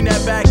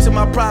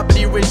my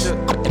property richer.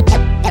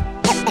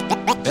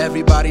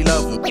 Everybody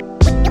love him.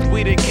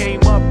 We done came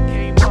up.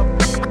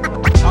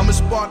 I'ma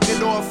spark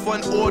it off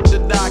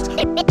unorthodox.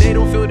 They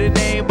don't feel the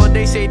name, but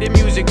they say the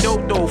music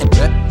dope.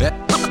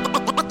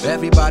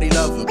 Everybody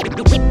love him.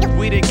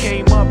 We done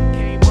came up.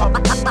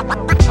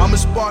 I'ma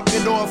spark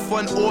it off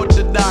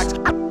unorthodox.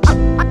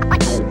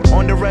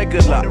 On the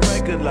regular.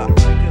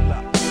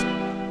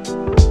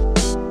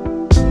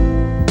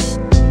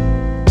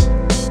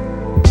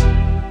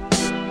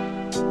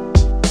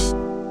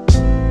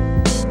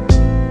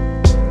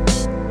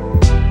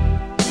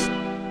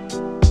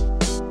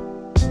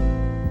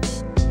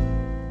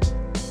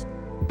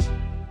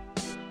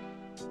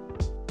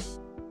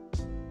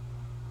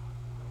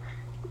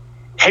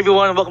 Hey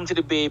everyone, welcome to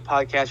the BA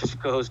Podcast with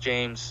your co-host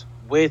James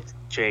with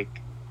Jake.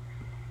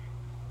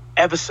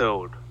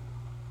 Episode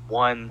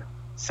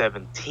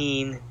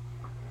 117.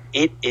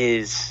 It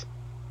is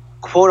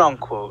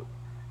quote-unquote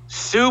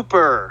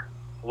super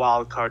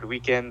wildcard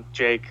weekend.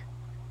 Jake,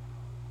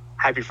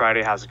 happy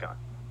Friday. How's it going?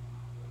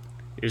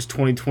 It's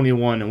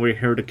 2021 and we're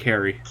here to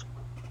carry.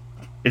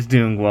 It's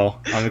doing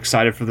well. I'm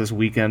excited for this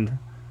weekend.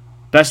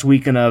 Best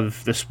weekend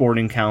of the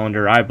sporting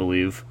calendar, I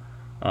believe.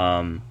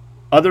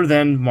 Other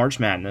than March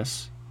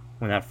Madness,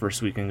 when that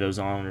first weekend goes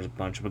on, there's a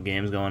bunch of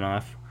games going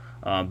off.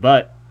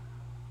 But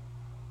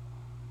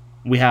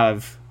we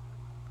have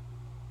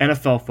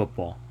NFL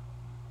football,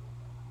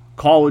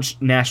 college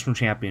national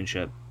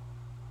championship.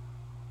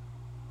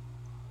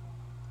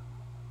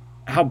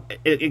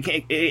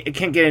 It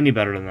can't get any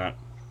better than that.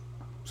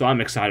 So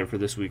I'm excited for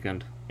this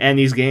weekend. And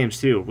these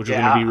games, too, which are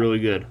going to be really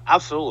good.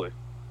 Absolutely.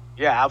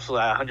 Yeah,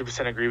 absolutely. I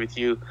 100% agree with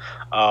you.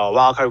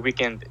 Wildcard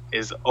weekend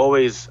is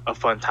always a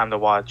fun time to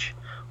watch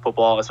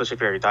football, especially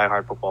if you're a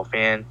diehard football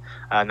fan.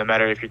 No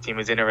matter if your team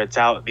is in or it's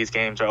out, these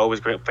games are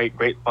always great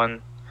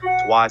fun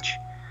to watch.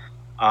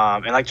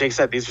 And like Jake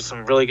said, these are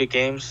some really good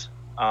games.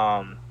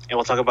 And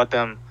we'll talk about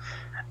them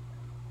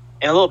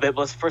in a little bit.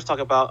 But let's first talk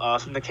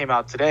about something that came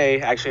out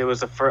today. Actually, it was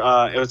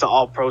the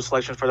All-Pro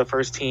selection for the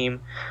first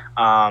team.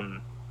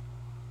 And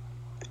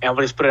we'll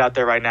just put it out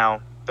there right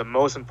now. The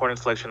most important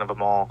selection of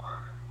them all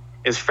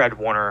is Fred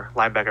Warner,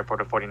 linebacker for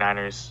the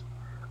 49ers.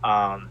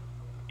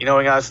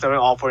 Knowing us, knowing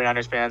all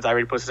 49ers fans, I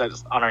already posted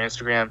that on our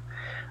Instagram.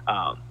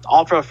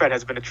 All-Pro Fred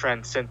has been a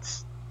trend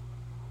since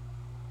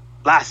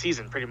last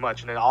season, pretty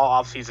much, and then all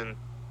off-season,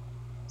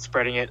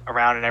 spreading it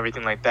around and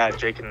everything like that.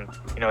 Jake can,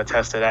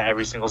 attest to that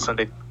every single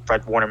Sunday.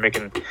 Fred Warner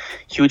making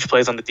huge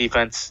plays on the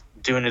defense,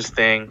 doing his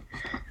thing,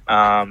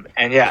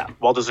 and yeah,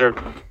 well-deserved,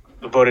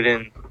 voted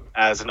in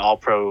as an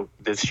All-Pro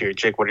this year.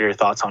 Jake, what are your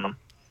thoughts on him?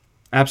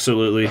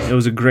 Absolutely. It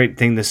was a great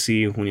thing to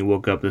see when you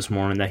woke up this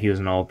morning that he was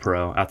an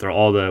All-Pro after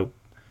all the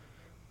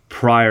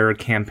prior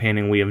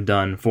campaigning we have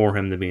done for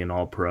him to be an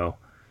All-Pro.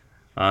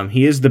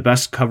 He is the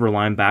best cover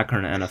linebacker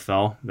in the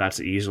NFL. That's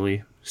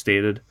easily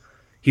stated.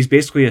 He's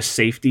basically a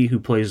safety who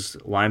plays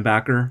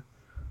linebacker,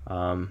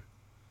 and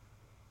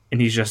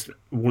he's the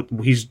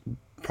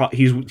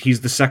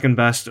second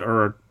best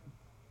or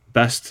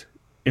best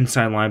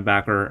inside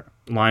linebacker,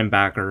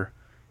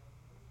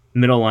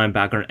 middle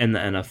linebacker in the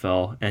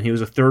NFL, and he was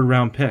a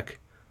third-round pick,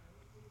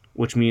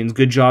 which means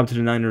good job to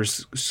the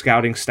Niners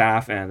scouting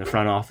staff and the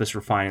front office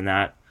for finding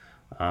that.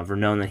 For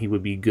knowing that he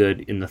would be good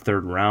in the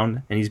third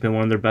round, and he's been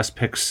one of their best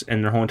picks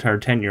in their whole entire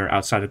tenure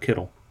outside of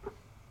Kittle.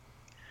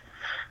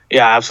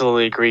 Yeah, I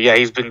absolutely agree. Yeah,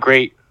 he's been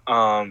great.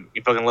 You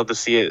fucking love to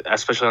see it,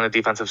 especially on the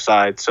defensive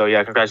side. So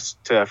yeah, congrats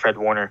to Fred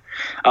Warner.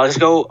 Let's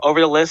go over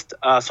the list,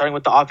 starting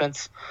with the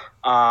offense.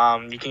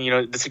 You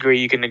can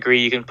disagree, you can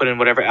agree, you can put in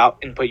whatever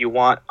input you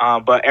want.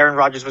 But Aaron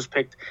Rodgers was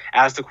picked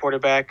as the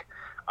quarterback.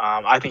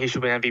 I think he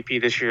should win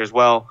MVP this year as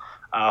well.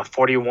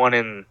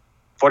 41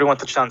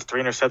 touchdowns,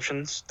 3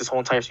 interceptions this whole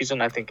entire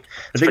season. I think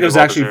it was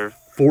actually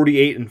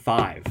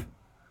 48-5.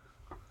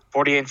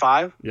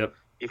 48-5? Yep.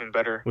 Even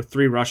better. With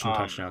 3 rushing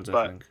touchdowns,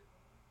 I think.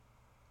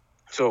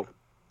 So,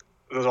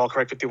 those are all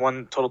correct.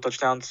 51 total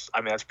touchdowns.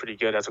 I mean, that's pretty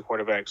good as a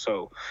quarterback.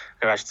 So,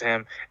 congrats to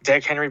him.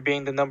 Derrick Henry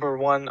being the number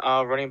 1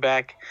 running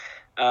back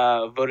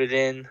voted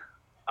in.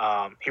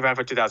 He ran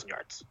for 2,000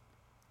 yards.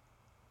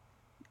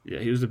 Yeah,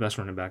 he was the best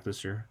running back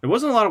this year. There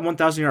wasn't a lot of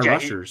 1,000-yard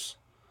rushers.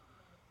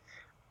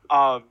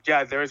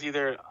 There was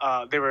either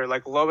they were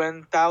like low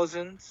end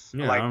thousands,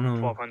 like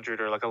 1,200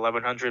 or like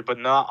 1,100, but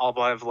not all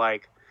above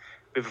like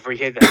we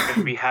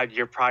had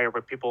year prior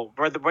when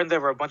there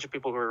were a bunch of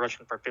people who were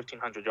rushing for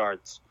 1,500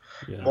 yards,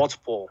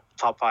 multiple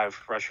top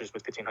 5 rushers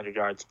with 1,500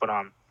 yards. But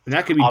and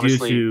that could be due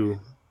to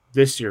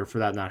this year for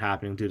that not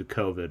happening due to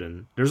COVID,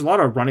 and there's a lot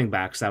of running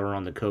backs that were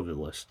on the COVID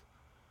list.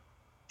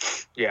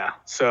 Yeah,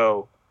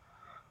 so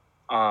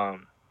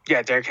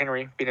Derrick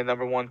Henry being the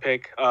number 1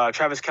 pick.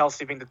 Travis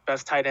Kelce being the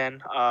best tight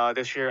end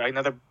this year.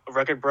 Another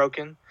record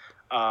breaking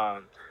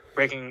George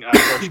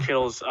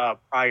Kittle's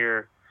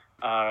prior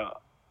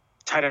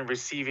tight end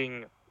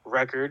receiving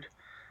record.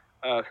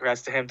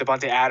 Congrats to him.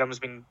 Devontae Adams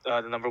being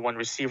the number 1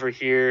 receiver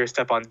here.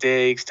 Stephon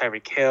Diggs,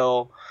 Tyreek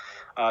Hill.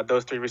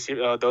 Those three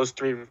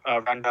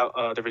round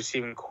out the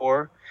receiving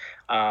core.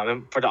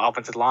 For the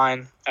offensive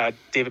line,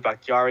 David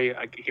Bakhtiari,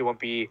 he won't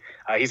be.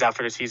 He's out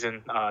for the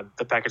season.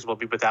 The Packers will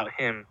be without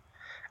him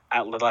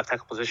at the left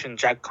tackle position.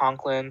 Jack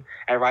Conklin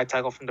at right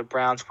tackle from the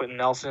Browns. Quentin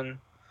Nelson,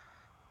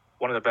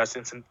 one of the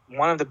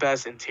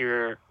best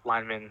interior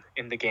linemen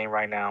in the game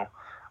right now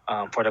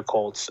for the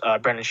Colts.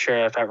 Brandon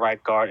Sheriff at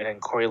right guard, and then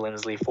Corey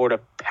Linsley for the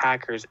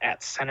Packers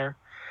at center.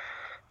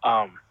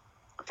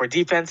 For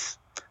defense,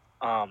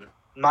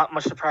 not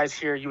much surprise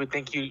here. You would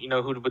think you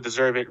know who would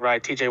deserve it,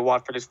 right? T.J.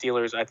 Watt for the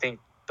Steelers, I think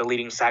the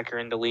leading sacker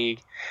in the league.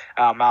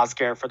 Myles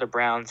Garrett for the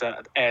Browns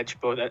at edge,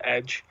 both at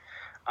edge.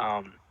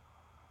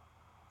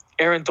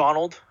 Aaron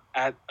Donald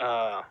at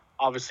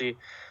obviously.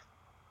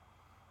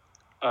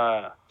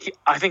 I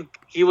think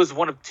he was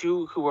one of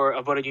two who were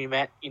voted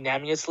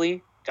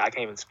unanimously. I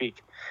can't even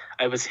speak.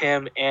 It was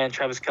him and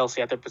Travis Kelce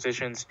at their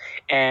positions,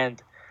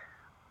 and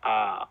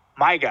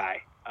my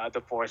guy,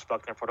 DeForest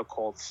Buckner for the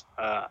Colts.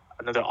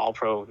 Another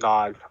All-Pro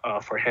nod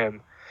for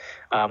him.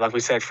 Like we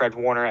said, Fred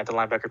Warner at the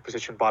linebacker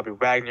position, Bobby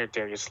Wagner,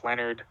 Darius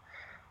Leonard,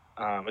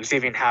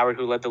 Xavier Howard,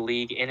 who led the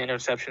league in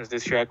interceptions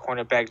this year at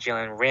cornerback,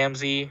 Jalen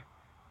Ramsey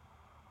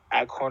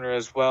at corner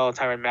as well,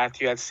 Tyrann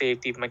Mathieu at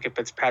safety, Micah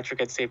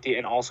Fitzpatrick at safety,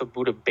 and also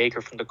Budda Baker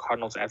from the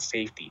Cardinals at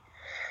safety.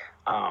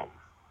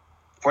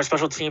 For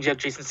special teams, you have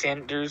Jason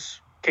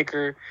Sanders,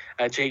 kicker,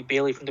 Jake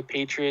Bailey from the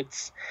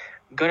Patriots,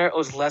 Gunnar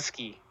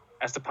Ozleski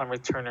as the punt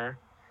returner,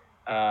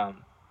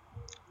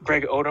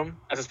 Greg Odom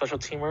as a special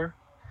teamer,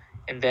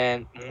 and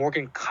then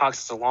Morgan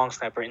Cox as a long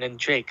snapper. And then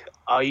Jake,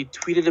 you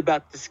tweeted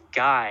about this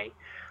guy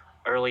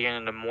earlier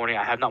in the morning.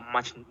 I have not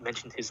much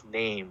mentioned his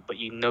name, but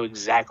you know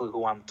exactly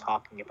who I'm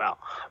talking about.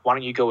 Why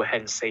don't you go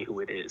ahead and say who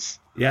it is?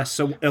 Yeah,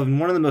 so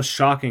one of the most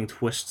shocking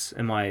twists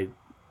in my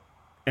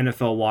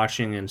NFL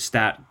watching and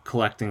stat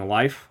collecting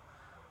life,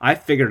 I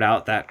figured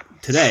out that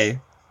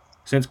today,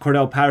 since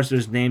Cordell Patterson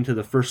is named to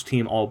the first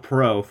team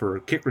All-Pro for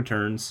kick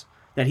returns,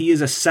 that he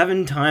is a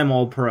 7-time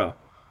All-Pro.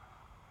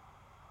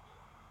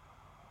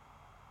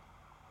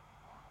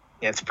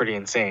 Yeah, it's pretty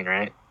insane,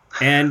 right?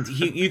 And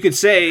you could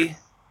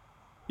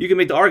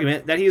make the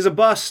argument that he is a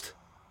bust.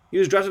 He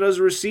was drafted as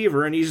a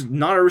receiver, and he's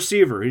not a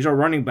receiver. He's a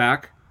running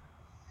back.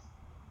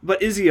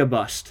 But is he a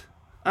bust?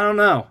 I don't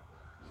know.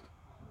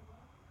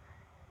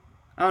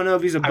 I don't know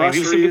if he's a bust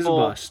or he's a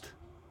bust.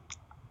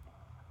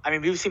 I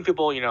mean, we've seen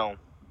people,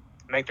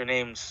 make their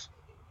names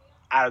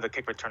out of the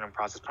kick returning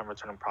process, punt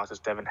returning process.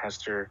 Devin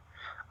Hester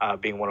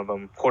being one of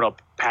them. Cordell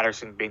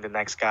Patterson being the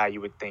next guy,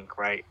 you would think,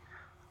 right?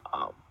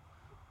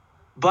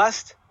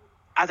 Bust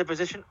at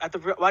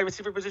the wide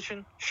receiver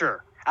position?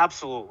 Sure.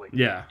 Absolutely.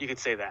 Yeah. You could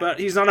say that. But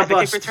he's not a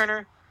bust. The kick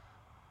returner?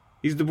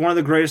 He's one of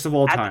the greatest of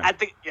all time. At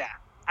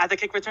the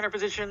kick returner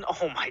position,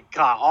 oh my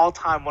God, all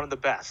time one of the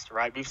best,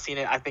 right? We've seen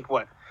it, I think,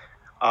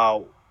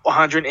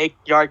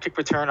 108-yard kick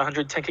return,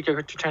 110 kick yard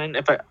return,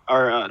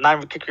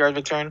 9 kick yard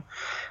return.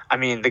 I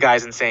mean, the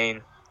guy's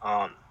insane.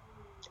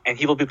 And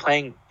he will be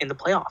playing in the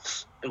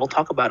playoffs, and we'll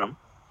talk about him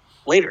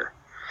later.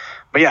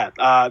 But yeah,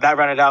 that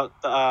rounded out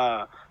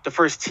the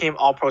first team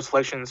All-Pro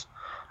selections.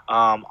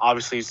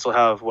 Obviously, you still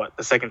have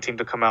the second team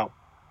to come out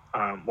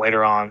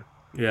later on.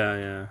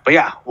 Yeah. But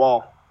yeah,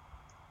 well,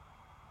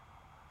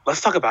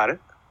 let's talk about it.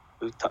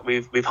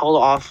 We've held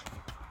off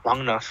long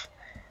enough,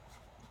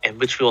 in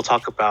which we will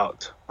talk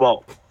about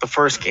the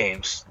first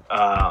games.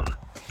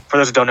 For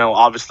those who don't know,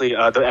 obviously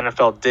the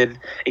NFL did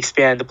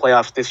expand the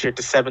playoffs this year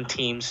to 7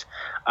 teams.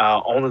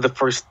 Only the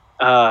first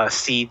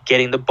seed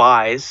getting the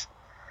byes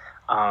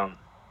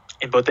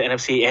in both the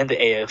NFC and the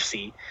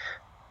AFC.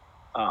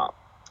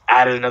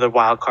 Added another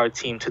wild card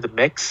team to the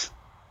mix,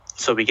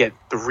 so we get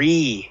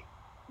 3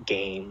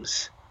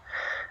 games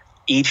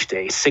each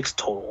day, 6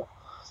 total.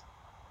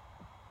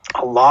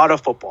 A lot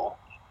of football.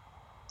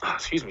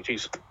 Excuse me,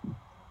 jeez. And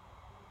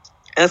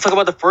let's talk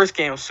about the first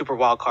game of Super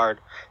Wild Card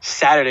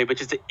Saturday,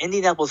 which is the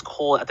Indianapolis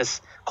Colts at the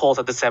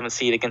 7th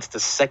seed against the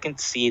 2nd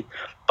seed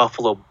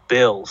Buffalo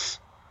Bills.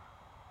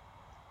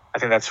 I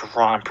think that's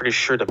wrong. I'm pretty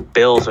sure the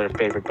Bills are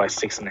favored by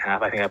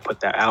 6.5. I think I put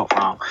that out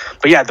wrong.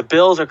 But yeah, the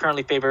Bills are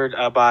currently favored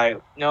by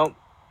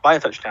a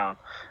touchdown.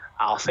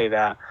 I'll say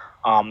that.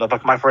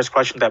 My first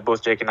question that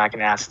both Jake and I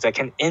can ask is that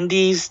can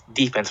Indy's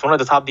defense, one of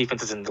the top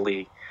defenses in the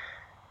league,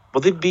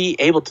 will they be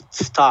able to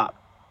stop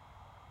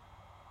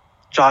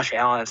Josh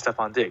Allen and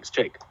Stephon Diggs?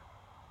 Jake?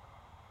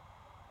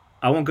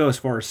 I won't go as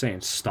far as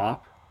saying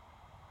stop.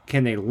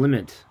 Can they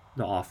limit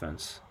the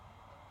offense?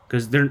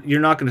 Because you're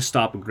not going to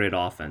stop a great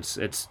offense.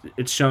 It's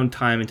shown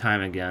time and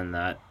time again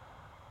that,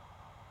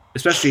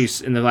 especially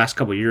in the last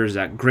couple of years,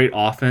 that great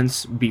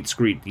offense beats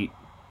great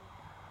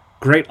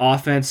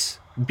offense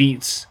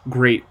beats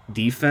great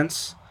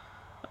defense.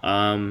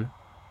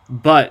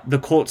 But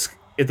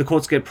if the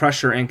Colts get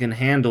pressure and can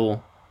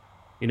handle,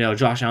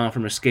 Josh Allen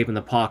from escaping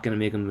the pocket and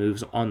making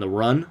moves on the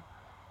run,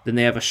 then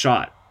they have a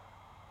shot.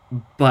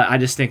 But I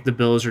just think the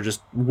Bills are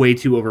just way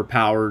too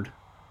overpowered,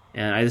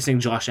 and I just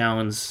think Josh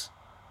Allen's.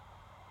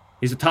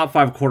 He's a top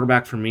 5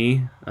 quarterback for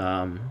me.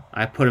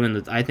 I put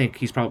him I think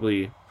he's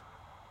probably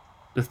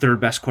the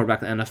 3rd best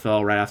quarterback in the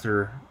NFL, right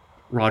after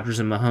Rodgers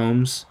and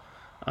Mahomes.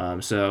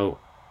 And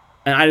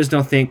I just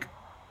don't think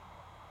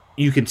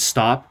you can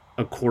stop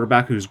a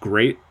quarterback who's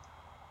great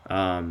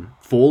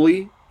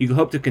fully. You can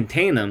hope to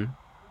contain him,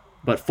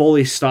 but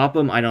fully stop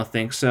him, I don't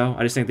think so.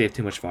 I just think they have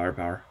too much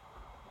firepower.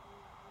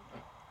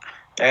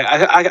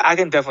 I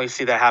can definitely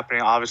see that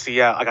happening. Obviously,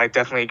 yeah, like I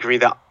definitely agree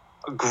that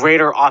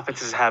greater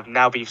offenses have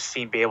now be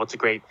able to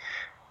create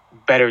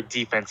better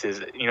defenses.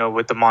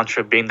 With the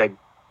mantra being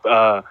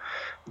that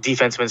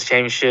defense wins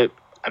championship.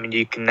 I mean,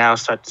 you can now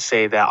start to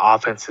say that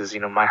offenses,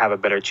 might have a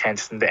better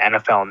chance in the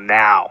NFL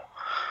now.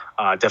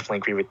 Definitely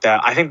agree with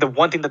that. I think the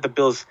one thing that the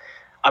Bills,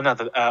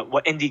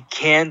 what Indy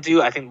can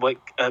do, I think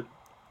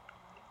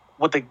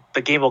what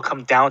the game will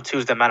come down to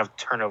is the amount of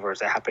turnovers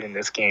that happen in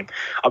this game.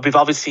 We've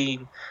obviously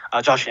seen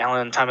Josh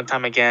Allen time and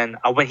time again.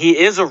 When he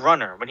is a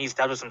runner, when he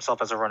establishes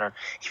himself as a runner,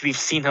 we've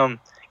seen him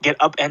get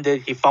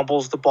upended. He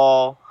fumbles the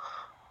ball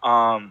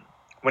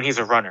when he's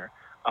a runner.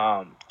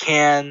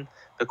 Can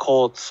the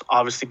Colts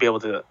obviously be able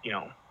to,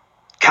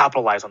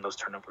 capitalize on those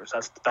turnovers?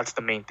 That's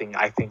the main thing,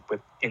 I think,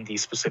 with Indy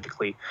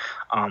specifically.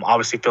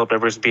 Obviously, Philip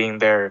Rivers being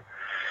their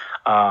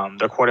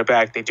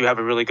quarterback. They do have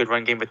a really good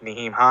run game with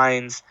Nyheim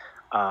Hines.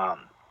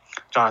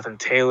 Jonathan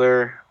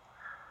Taylor.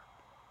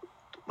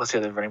 What's the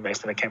other running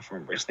back's name? I can't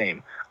remember his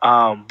name.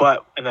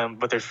 But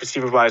there's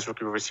receiver-wise,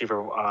 rookie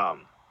receiver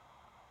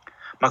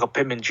Michael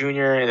Pittman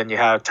Jr. And then you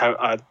have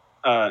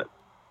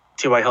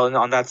T.Y. Hilton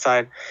on that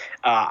side.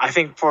 I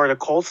think for the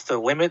Colts to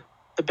limit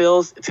the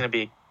Bills, it's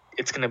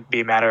gonna be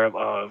a matter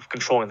of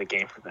controlling the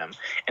game for them.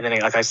 And then,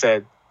 like I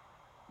said,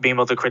 being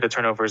able to create the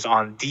turnovers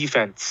on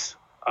defense,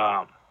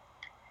 and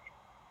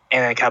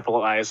then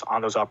capitalize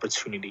on those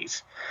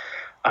opportunities.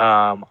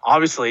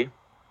 Obviously,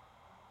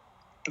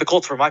 the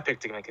Colts were my pick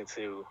to make it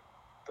to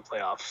the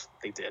playoffs.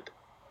 They did.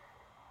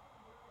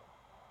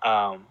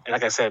 And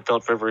like I said,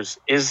 Philip Rivers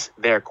is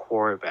their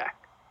quarterback.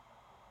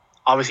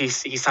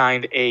 Obviously, he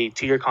signed a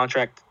 2-year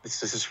contract.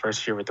 This is his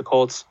first year with the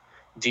Colts.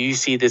 Do you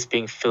see this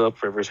being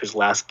Philip Rivers'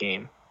 last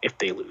game if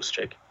they lose,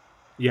 Jake?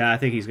 Yeah, I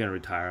think he's going to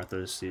retire after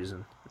this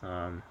season.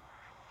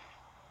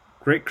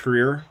 Great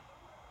career.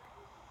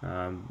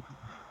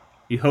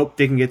 You hope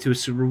they can get to a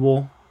Super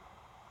Bowl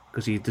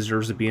because he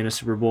deserves to be in a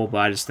Super Bowl, but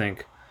I just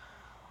think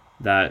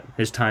that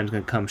his time's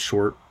going to come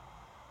short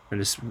and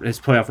his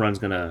playoff run's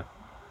going to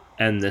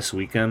end this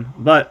weekend.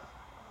 But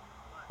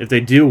if they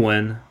do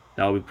win,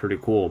 that would be pretty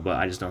cool, but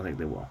I just don't think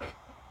they will.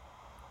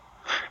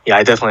 Yeah,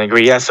 I definitely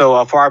agree. Yeah,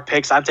 so for our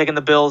picks, I'm taking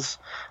the Bills.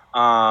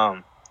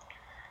 Don't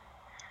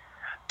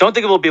think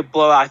it will be a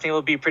blowout. I think it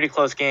will be a pretty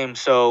close game.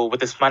 So with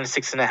this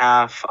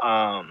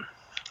 -6.5,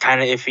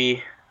 kind of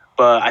iffy,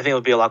 but I think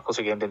it'll be a lot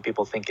closer game than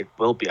people think it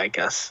will be, I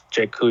guess.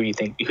 Jake, who are you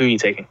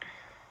taking?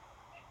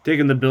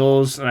 Taking the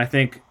Bills, and I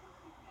think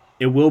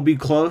it will be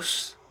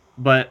close,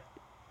 but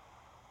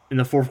in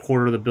the fourth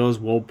quarter, the Bills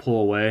will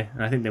pull away,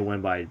 and I think they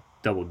win by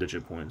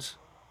double-digit points.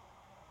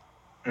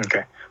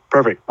 Okay,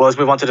 perfect. Well, let's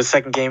move on to the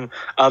second game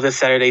of the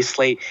Saturday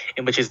slate,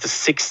 in which is the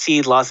 6th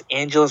seed Los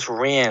Angeles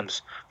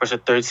Rams versus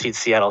the 3rd seed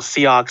Seattle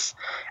Seahawks.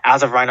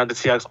 As of right now, the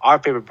Seahawks are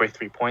favored by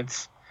 3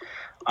 points.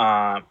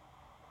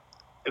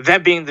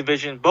 That being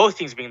division, both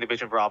teams being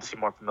division, we're obviously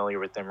more familiar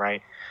with them,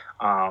 right?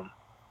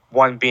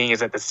 One being is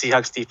that the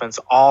Seahawks defense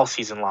all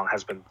season long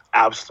has been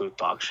absolute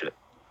dog shit.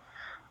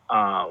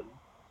 I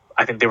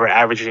think they were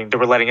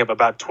letting up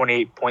about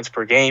 28 points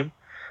per game,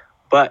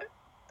 but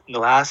in the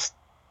last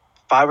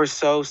 5 or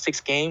so,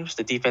 6 games,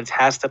 the defense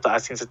has stepped up. I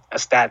think it's a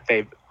stat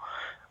they've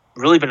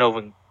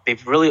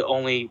really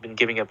only been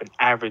giving up an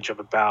average of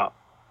about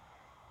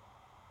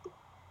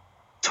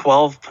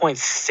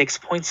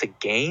 12.6 points a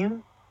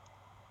game.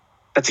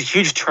 That's a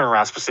huge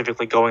turnaround,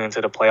 specifically going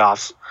into the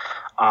playoffs.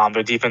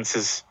 Their defense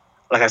is,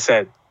 like I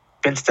said,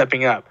 been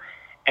stepping up.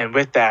 And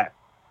with that,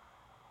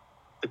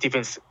 the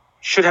defense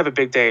should have a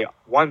big day.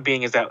 One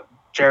being is that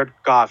Jared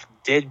Goff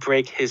did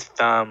break his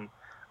thumb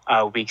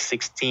week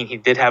 16. He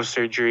did have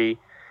surgery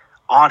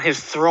on his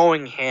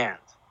throwing hand.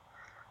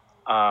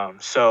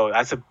 So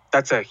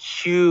that's a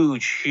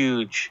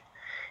huge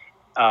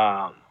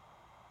kind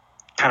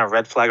of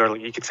red flag, or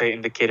you could say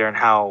indicator on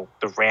how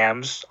the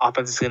Rams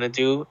offense is going to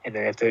do, and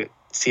then if the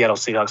Seattle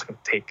Seahawks can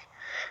take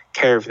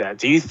care of that.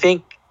 Do you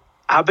think,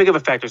 how big of a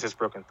factor is this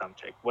broken thumb,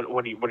 Jake?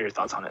 What are your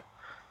thoughts on it?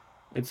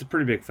 It's a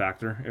pretty big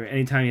factor.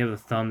 Anytime you have a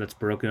thumb that's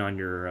broken on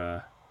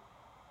your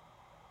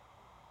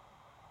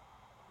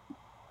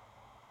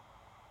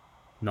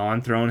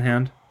non-thrown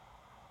hand.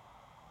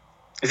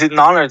 Is it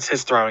non or it's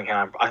his throwing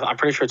hand? I'm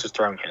pretty sure it's his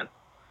throwing hand.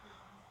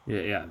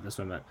 Yeah, that's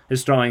what I meant.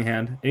 His throwing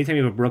hand. Anytime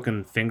you have a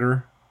broken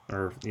finger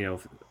or,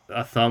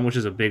 a thumb, which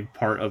is a big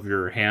part of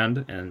your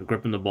hand and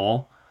gripping the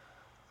ball,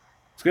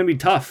 it's going to be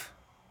tough.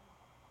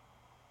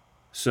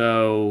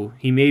 So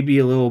he may be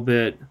a little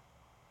bit,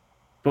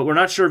 but we're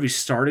not sure if he's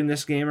starting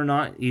this game or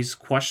not. He's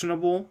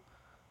questionable.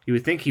 You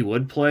would think he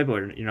would play,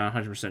 but you're not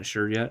 100%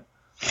 sure yet.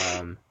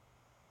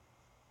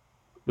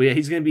 But yeah,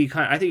 he's going to be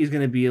I think he's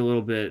going to be a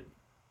little bit,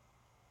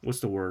 what's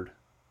the word?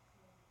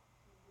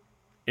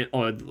 A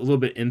little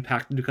bit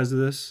impacted because of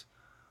this.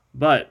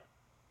 But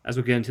as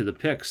we get into the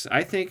picks,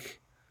 I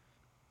think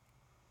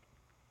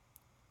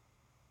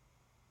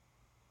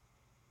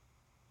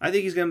I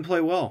think he's going to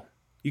play well.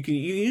 You can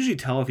usually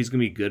tell if he's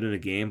going to be good in a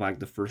game by like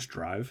the first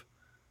drive.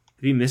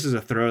 If he misses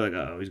a throw, like,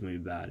 oh, he's going to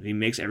be bad. If he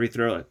makes every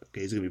throw, like,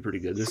 okay, he's going to be pretty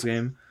good this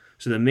game.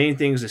 So the main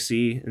things to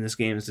see in this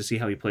game is to see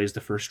how he plays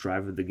the first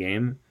drive of the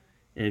game.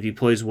 And if he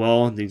plays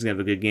well, then he's going to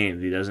have a good game.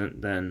 If he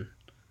doesn't, then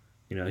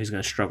he's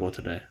going to struggle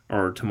today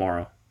or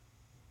tomorrow.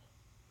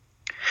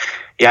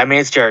 Yeah, I mean,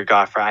 it's Jared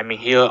Goff, right? I mean,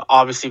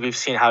 we've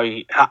seen how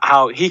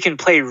he can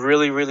play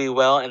really, really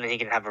well, and then he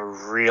can have a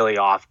really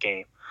off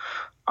game.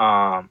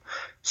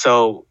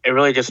 So it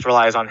really just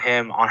relies on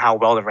him, on how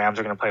well the Rams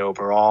are going to play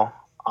overall.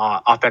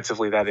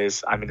 Offensively, that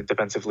is. I mean,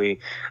 defensively,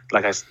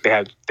 like I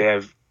said, they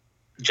have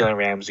Jalen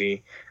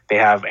Ramsey, they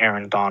have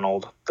Aaron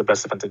Donald, the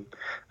best defensive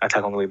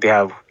tackle in the league. They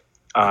have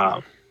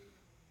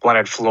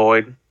Leonard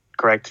Floyd.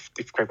 Correct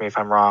me if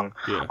I'm wrong.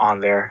 Yeah. On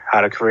there,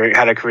 had a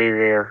career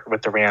year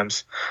with the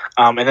Rams,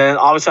 and then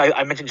obviously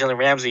I mentioned Jalen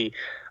Ramsey.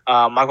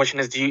 My question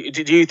is, do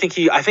you think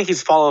I think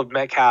he's followed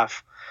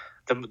Metcalf,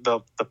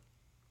 the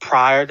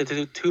prior to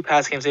the two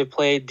past games they've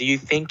played. Do you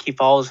think he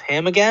follows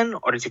him again,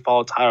 or does he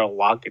follow Tyler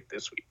Lockett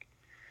this week?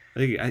 I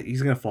think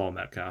he's gonna follow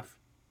Metcalf.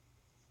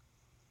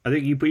 I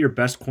think you put your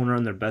best corner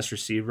on their best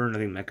receiver, and I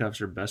think Metcalf's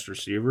your best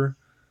receiver,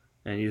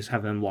 and you just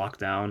have him locked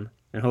down,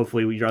 and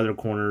hopefully your other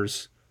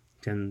corners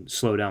can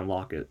slow down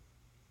Lockett.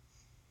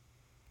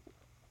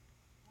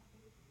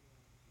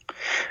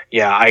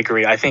 Yeah, I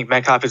agree. I think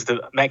Metcalf is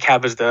a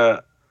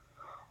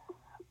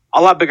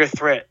lot bigger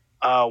threat.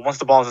 Once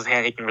the ball's in his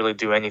hand, he can really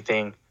do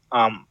anything.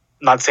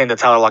 Not saying that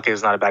Tyler Lockett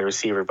is not a bad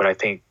receiver, but I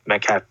think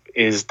Metcalf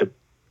is the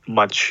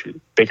much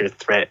bigger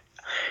threat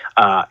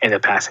in the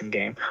passing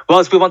game. Well,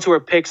 let's move on to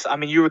our picks. I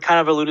mean, you were kind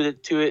of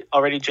alluded to it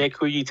already, Jake.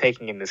 Who are you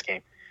taking in this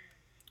game?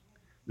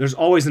 There's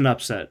always an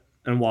upset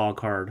in wild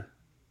card.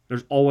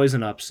 There's always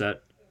an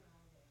upset.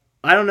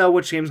 I don't know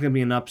which game's going to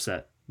be an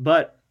upset,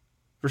 but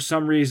for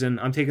some reason,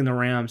 I'm taking the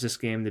Rams this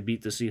game to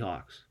beat the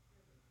Seahawks.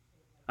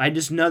 I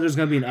just know there's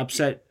going to be an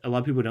upset a lot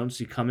of people don't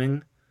see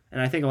coming, and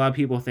I think a lot of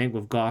people think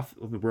with Goff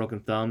with a broken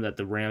thumb that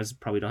the Rams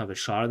probably don't have a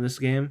shot in this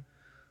game.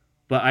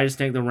 But I just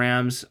think the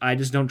Rams, I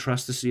just don't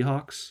trust the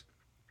Seahawks.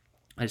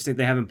 I just think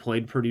they haven't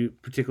played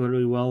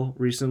particularly well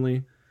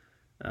recently.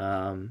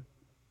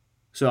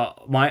 So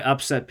my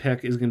upset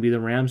pick is going to be the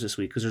Rams this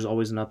week because there's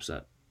always an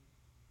upset.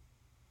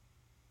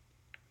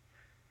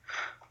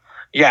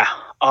 Yeah.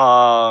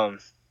 So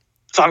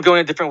I'm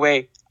going a different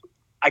way.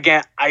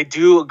 Again, I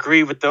do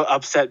agree with the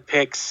upset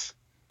picks.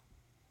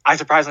 I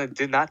surprisingly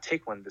did not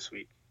take one this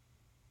week.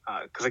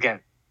 Because, again,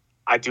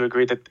 I do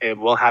agree that it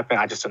will happen.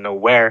 I just don't know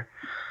where.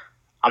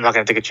 I'm not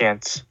going to take a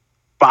chance.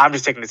 But I'm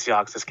just taking the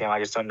Seahawks this game. I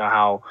just don't know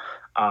how.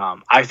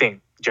 I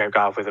think Jared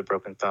Goff with a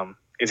broken thumb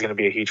is going to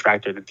be a huge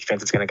factor. The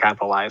defense is going to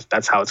capitalize.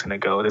 That's how it's going to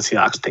go. The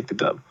Seahawks take the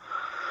dub.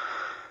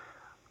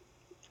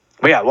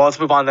 But, yeah, well, let's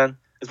move on then.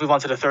 Let's move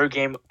on to the third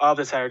game of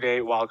the Saturday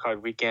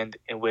wildcard weekend,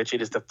 in which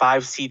it is the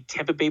 5-seed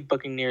Tampa Bay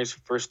Buccaneers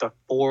versus the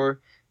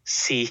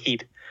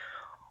 4-seed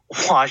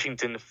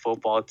Washington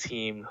football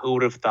team. Who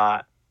would have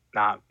thought?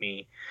 Not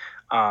me.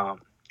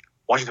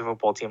 Washington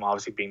football team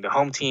obviously being the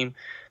home team.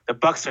 The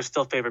Bucs are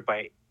still favored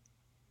by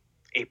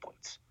 8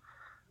 points.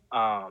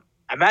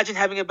 Imagine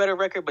having a better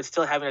record, but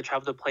still having to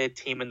travel to play a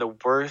team in the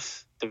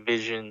worst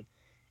division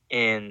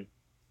in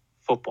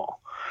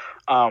football.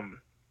 But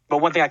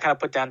one thing I kind of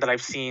put down that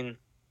I've seen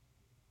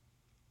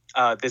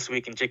this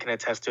week, and Jake can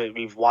attest to it.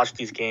 We've watched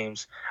these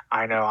games.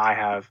 I know I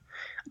have.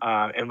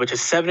 In which a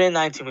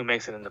 7-9 team who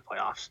makes it in the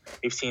playoffs.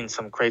 We've seen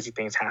some crazy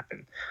things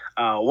happen.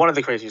 One of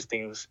the craziest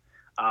things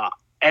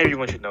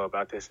everyone should know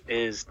about this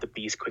is the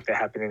beast quick that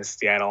happened in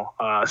Seattle.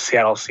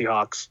 Seattle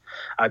Seahawks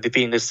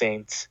defeating the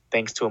Saints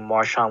thanks to a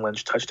Marshawn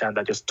Lynch touchdown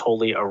that just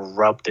totally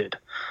erupted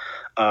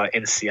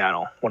in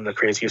Seattle. One of the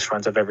craziest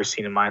runs I've ever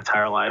seen in my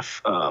entire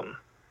life.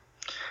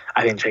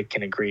 I think Jake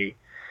can agree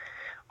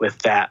with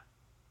that.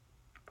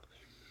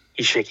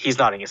 He's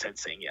nodding his head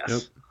saying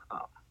yes.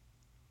 Yep.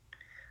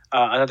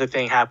 Another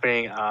thing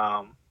happening,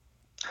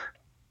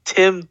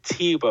 Tim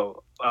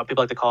Tebow,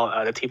 people like to call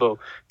the Tebow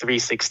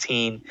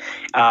 316.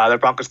 The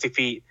Broncos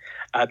defeat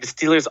the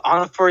Steelers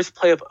on the first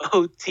play of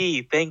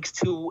OT thanks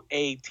to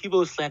a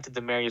Tebow slant to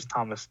Demaryius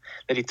Thomas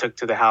that he took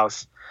to the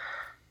house.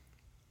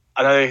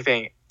 Another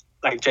thing,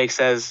 like Jake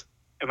says,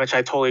 in which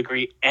I totally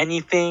agree,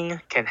 anything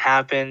can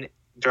happen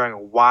during a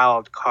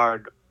wild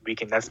card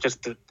weekend. That's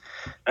just the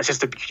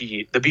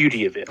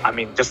beauty of it. I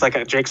mean, just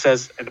like Jake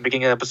says at the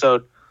beginning of the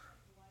episode,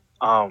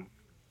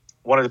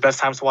 one of the best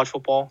times to watch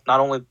football. Not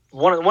only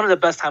one of the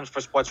best times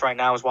for sports right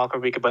now is Wild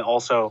Card Weekend, but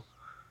also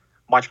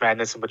March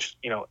Madness, in which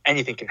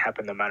anything can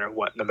happen no matter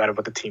what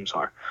the teams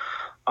are.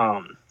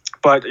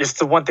 But it's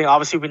the one thing.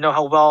 Obviously, we know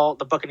how well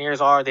the Buccaneers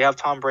are. They have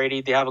Tom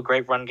Brady. They have a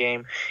great run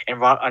game, and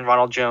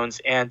Ronald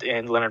Jones and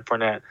Leonard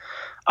Fournette.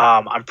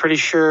 I'm pretty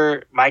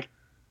sure Mike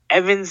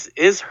Evans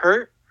is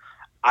hurt.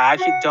 I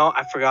actually don't.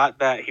 I forgot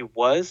that he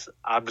was.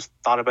 I just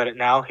thought about it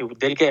now. He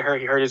did get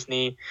hurt. He hurt his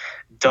knee.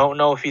 Don't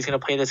know if he's going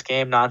to play this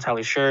game. Not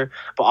entirely sure.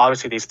 But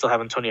obviously, they still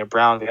have Antonio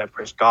Brown. They have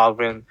Chris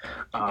Godwin.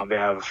 They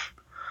have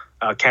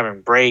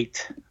Cameron Brate.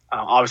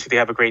 Obviously, they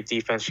have a great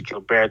defense.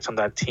 Shaquille Barrett's on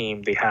that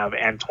team. They have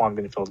Antoine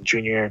Winfield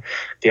Jr.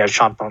 They have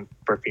Sean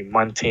Murphy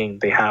Munting.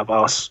 They have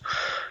us.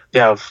 They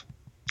have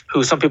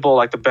who some people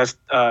like the best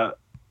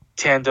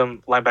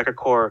tandem linebacker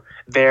core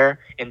there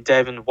in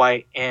Devin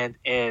White and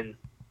in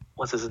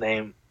what's his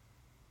name?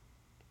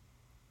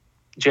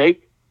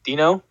 Jake, do you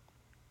know?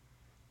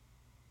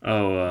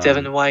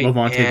 Devin White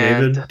Levante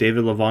and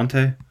David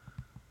Levante.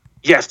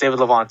 Yes, David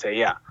Levante.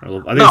 Yeah. I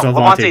think it's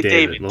Levante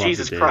David. Levante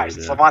Jesus David, Christ,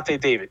 yeah. it's Levante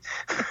David.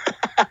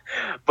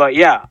 But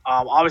yeah,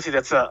 obviously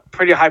that's a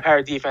pretty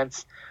high-powered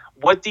defense.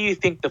 What do you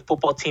think the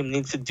football team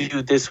needs to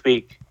do this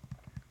week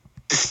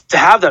to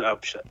have that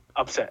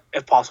upset,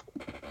 if possible?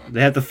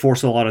 They have to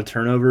force a lot of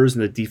turnovers,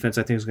 and the defense,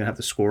 I think, is going to have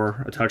to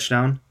score a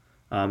touchdown.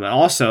 And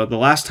also, the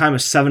last time a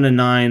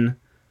 7-9,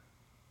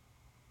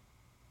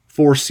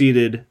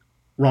 4-seeded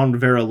Ron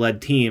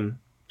Rivera-led team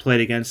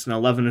played against an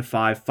 11-5,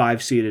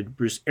 5-seeded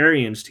Bruce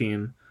Arians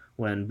team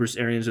when Bruce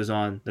Arians was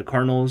on the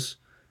Cardinals,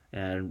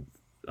 and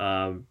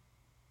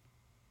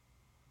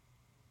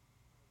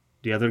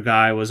the other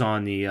guy was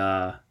on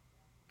the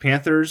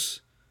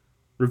Panthers.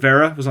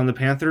 Rivera was on the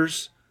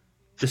Panthers.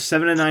 The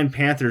 7-9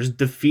 Panthers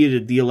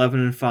defeated the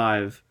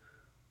 11-5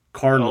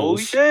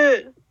 Cardinals. Oh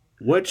shit!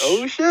 Which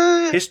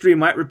history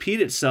might repeat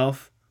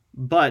itself,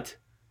 but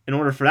in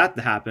order for that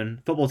to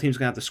happen, football team's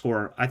gonna have to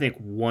score, I think,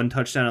 one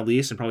touchdown at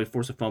least, and probably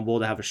force a fumble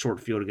to have a short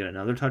field to get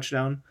another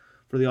touchdown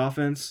for the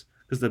offense,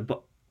 because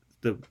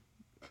the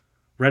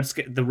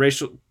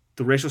racial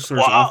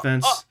slurs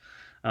offense,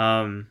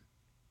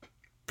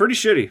 pretty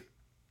shitty.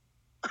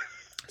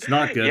 It's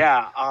not good.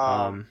 Yeah.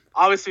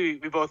 Obviously,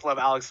 we both love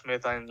Alex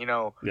Smith, and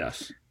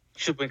yes,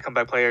 should win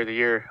comeback player of the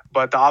year.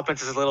 But the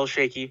offense is a little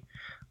shaky.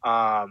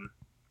 I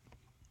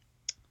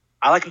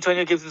like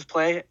Antonio Gibson's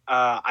play.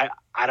 I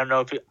don't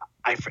know if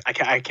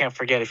I can't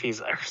forget if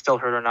he's still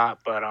hurt or not,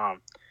 but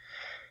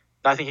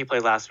I think he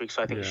played last week,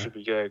 so I think he should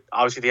be good.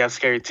 Obviously, they have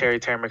Scary Terry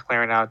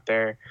McLaurin out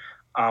there.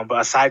 But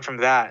aside from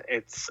that,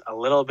 it's a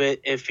little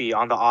bit iffy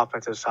on the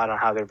offensive side on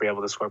how they'll be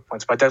able to score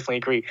points. But I definitely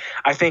agree.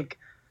 I think,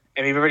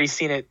 and we've already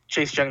seen it,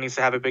 Chase Young needs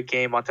to have a big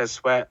game. Montez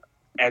Sweat,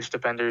 edge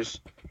defenders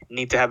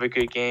need to have a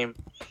good game.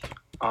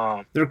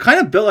 They're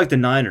kind of built like the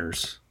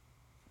Niners.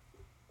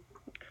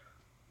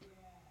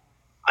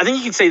 I think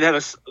you can say they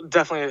have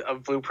definitely a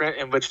blueprint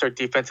in which their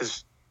defense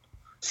is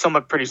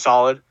somewhat pretty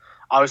solid.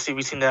 Obviously,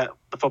 we've seen that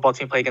the football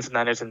team play against the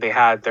Niners, and they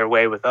had their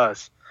way with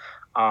us.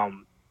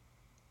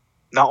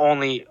 Not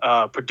only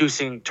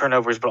producing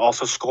turnovers, but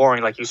also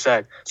scoring, like you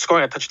said,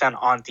 scoring a touchdown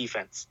on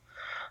defense.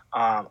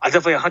 I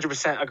definitely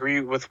 100%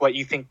 agree with what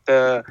you think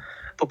the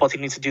football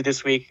team needs to do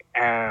this week.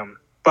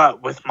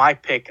 But with my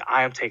pick,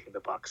 I am taking the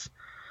Bucs.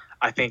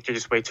 I think they're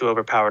just way too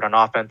overpowered on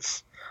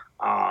offense.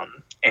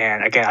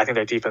 And again, I think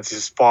their defense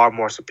is far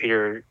more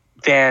superior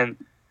than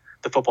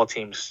the football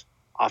team's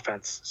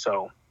offense.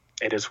 So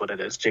it is what it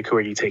is. Jake, who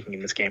are you taking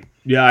in this game?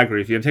 Yeah, I agree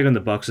with you. I'm taking the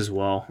Bucs as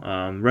well.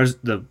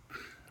 The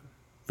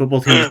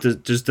football team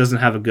just doesn't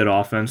have a good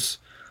offense,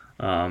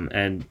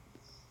 and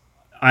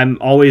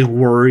I'm always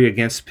worried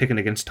against picking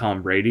against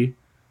Tom Brady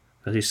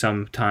because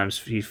sometimes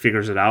he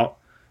figures it out,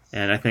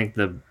 and I think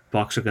the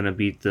Bucs are going to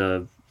beat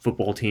the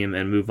football team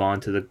and move on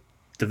to the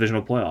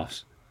divisional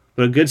playoffs.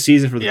 But a good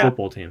season for the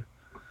football team.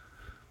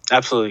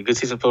 Absolutely. Good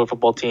season for the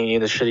football team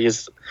in the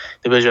shittiest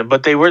division.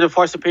 But they were the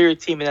far superior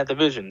team in that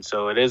division,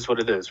 so it is what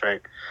it is, right?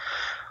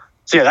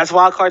 So, yeah, that's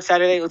Wild Card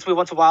Saturday. Let's move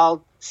on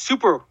to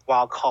Super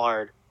Wild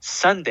Card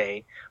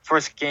Sunday.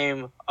 First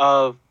game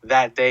of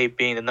that day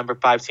being the number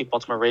 5 seed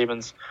Baltimore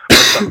Ravens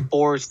versus the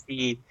 4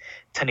 seed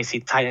Tennessee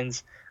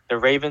Titans. The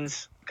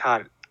Ravens,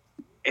 God,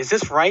 is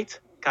this right?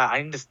 God,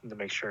 I just need to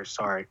make sure.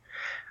 Sorry.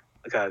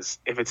 Because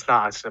if it's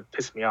not, it's going to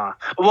piss me off.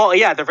 Well,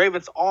 yeah, the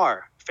Ravens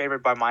are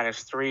favored by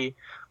 -3.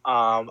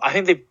 I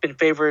think they've been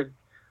favored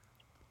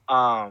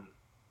in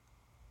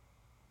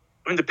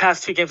the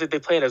past 2 games that they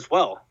played as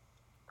well.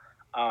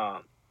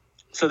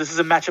 So this is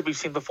a matchup we've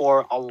seen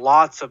before.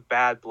 Lots of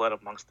bad blood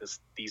amongst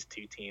these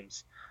two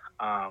teams.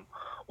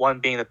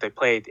 One being that they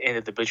played in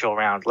the divisional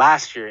round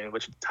last year, in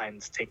which the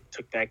Titans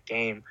took that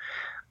game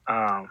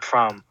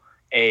from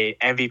a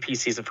MVP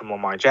season from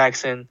Lamar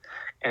Jackson,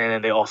 and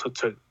then they also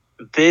took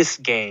this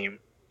game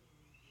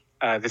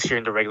this year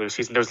in the regular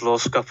season. There was a little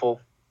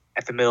scuffle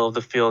at the middle of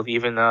the field.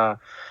 Even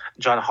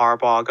John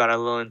Harbaugh got a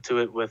little into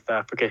it with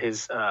forget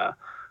his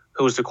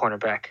who was the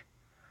cornerback.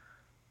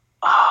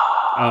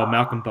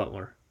 Malcolm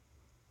Butler.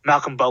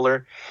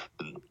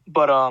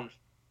 But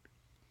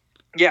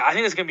yeah, I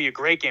think it's gonna be a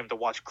great game to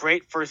watch.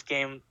 Great first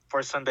game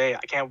for Sunday.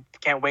 I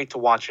can't wait to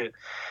watch it.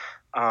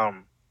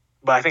 But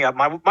I think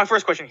my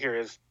first question here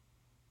is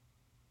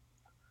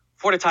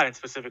for the Titans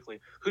specifically,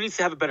 who needs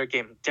to have a better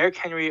game, Derrick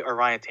Henry or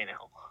Ryan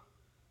Tannehill?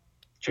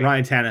 Jake.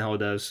 Ryan Tannehill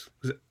does,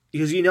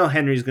 because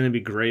Henry's going to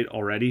be great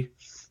already.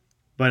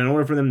 But in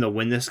order for them to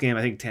win this game,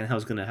 I think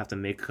Tannehill's going to have to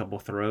make a couple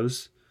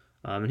throws.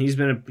 And he's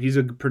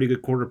a pretty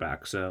good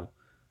quarterback. So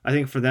I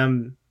think for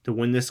them to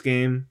win this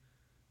game,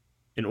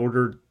 in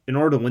order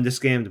to win this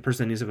game, the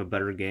person that needs to have a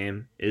better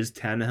game is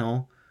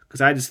Tannehill.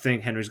 Because I just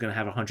think Henry's going to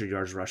have 100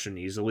 yards rushing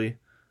easily.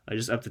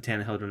 just up to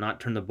Tannehill to not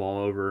turn the ball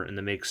over and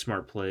to make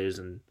smart plays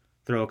and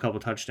throw a couple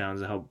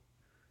touchdowns to help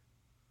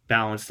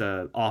balance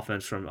the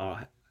offense from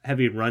a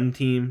heavy run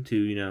team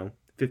to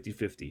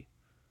 50-50.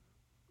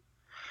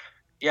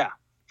 Yeah,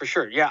 for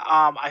sure. Yeah,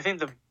 I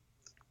think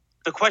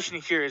the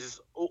question here is,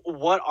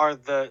 what are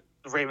the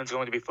Ravens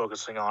going to be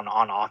focusing on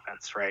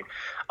offense, right?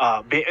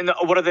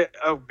 What are they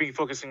being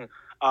focusing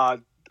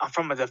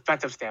from a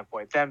defensive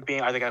standpoint? Them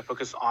being, are they going to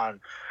focus on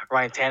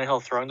Ryan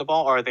Tannehill throwing the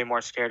ball, or are they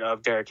more scared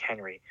of Derrick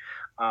Henry?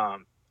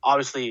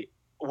 Obviously,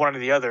 one or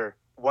the other,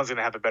 one's going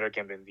to have a better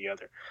game than the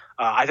other.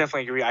 I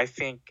definitely agree. I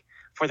think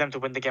for them to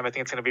win the game, I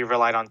think it's going to be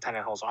relied on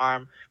Tannehill's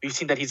arm. We've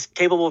seen that he's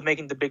capable of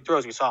making the big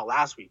throws. We saw it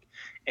last week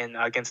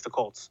against the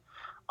Colts.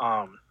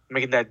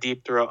 Making that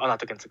deep throw,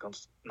 not against the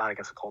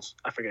Colts.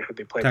 I forget who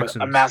they played, Texans.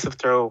 But a massive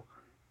throw.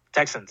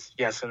 Texans,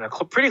 yes, in a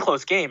pretty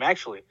close game,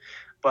 actually.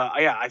 But,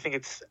 yeah, I think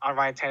it's on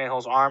Ryan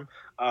Tannehill's arm,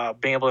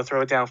 being able to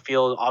throw it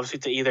downfield, obviously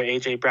to either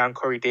A.J. Brown,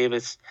 Corey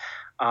Davis,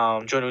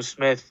 Jonnu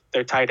Smith,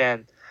 their tight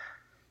end.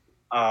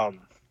 But,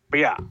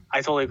 yeah,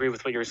 I totally agree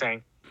with what you were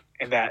saying,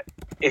 in that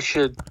it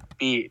should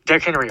be –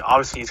 Derrick Henry,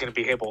 obviously, he's going to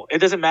be able – it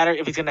doesn't matter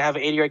if he's going to have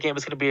an 80-yard game.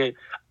 It's going to be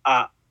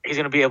he's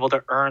going to be able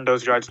to earn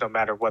those yards no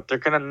matter what. They're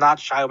going to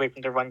not shy away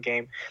from the run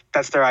game.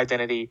 That's their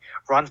identity.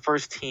 Run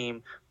first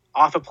team,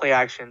 off of play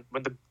action.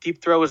 When the deep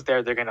throw is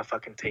there, they're going to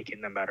fucking take it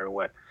no matter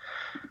what.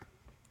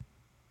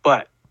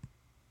 But,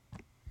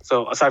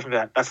 so aside from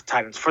that, that's the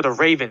Titans. For the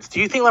Ravens, do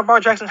you think Lamar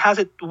Jackson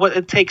has what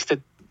it takes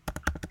to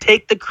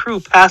take the crew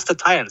past the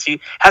Titans? He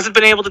hasn't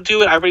been able to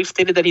do it. I already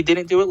stated that he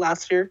didn't do it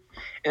last year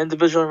in the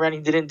divisional round.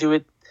 He didn't do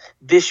it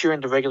this year in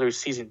the regular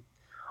season.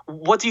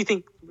 What do you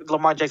think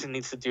Lamar Jackson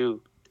needs to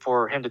do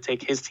for him to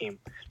take his team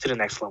to the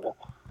next level?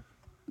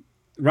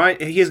 Right,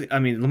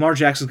 Lamar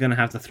Jackson's going to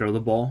have to throw the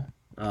ball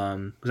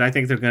because I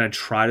think they're going to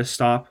try to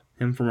stop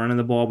him from running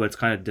the ball, but it's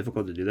kind of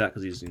difficult to do that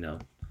because he's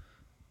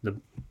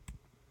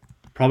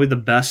probably the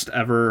best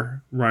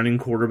ever running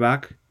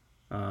quarterback.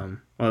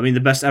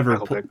 The best ever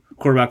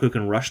quarterback who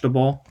can rush the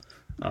ball.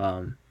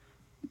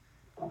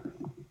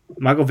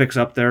 Michael Vick's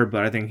up there,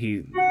 but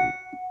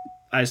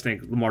I just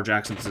think Lamar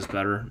Jackson's just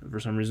better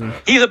for some reason.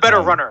 He's a better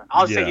runner.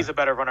 I'll say he's a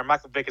better runner.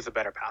 Michael Vick is a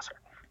better passer.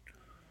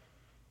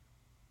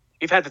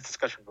 We've had this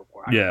discussion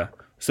before. Yeah.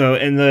 So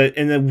in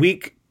the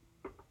week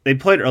they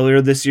played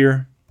earlier this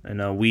year, in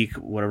a week,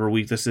 whatever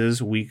week this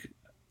is, week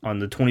on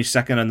the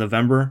 22nd of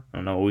November. I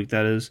don't know what week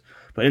that is.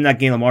 But in that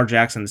game, Lamar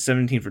Jackson,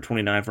 17 for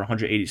 29 for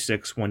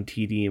 186, 1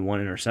 TD and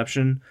 1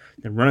 interception.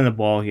 Then running the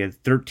ball, he had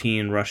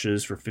 13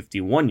 rushes for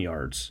 51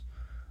 yards.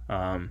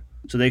 So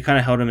they kind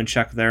of held him in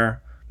check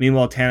there.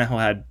 Meanwhile,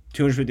 Tannehill had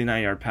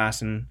 259-yard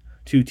passing,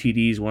 2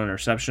 TDs, 1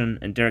 interception,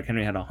 and Derrick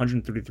Henry had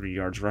 133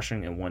 yards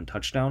rushing and 1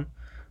 touchdown.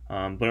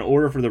 But in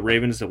order for the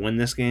Ravens to win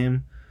this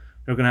game,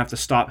 they're going to have to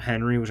stop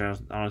Henry, which I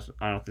don't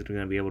think they're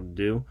going to be able to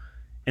do.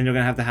 And they're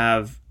going to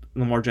have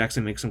Lamar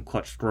Jackson make some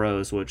clutch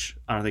throws, which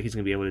I don't think he's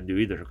going to be able to do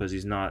either because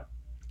he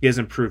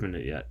hasn't proven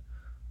it yet.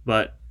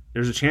 But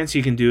there's a chance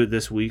he can do it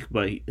this week.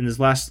 But in his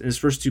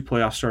first 2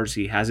 playoff starts,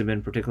 he hasn't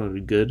been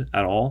particularly good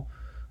at all.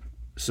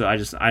 So I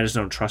just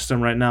don't trust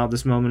him right now at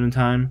this moment in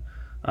time.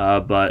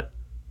 But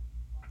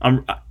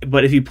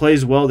if he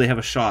plays well, they have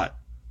a shot.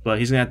 But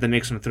he's gonna have to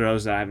make some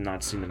throws that I have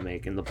not seen him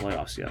make in the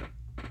playoffs yet.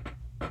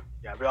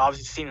 Yeah, we've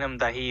obviously seen him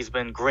that he's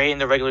been great in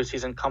the regular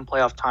season. Come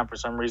playoff time, for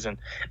some reason,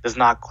 does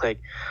not click.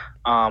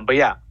 But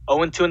yeah,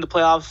 0-2 in the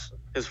playoffs.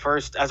 His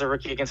first as a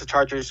rookie against the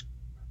Chargers.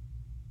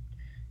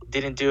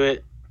 Didn't do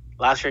it.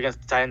 Last year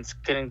against the Titans,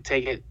 couldn't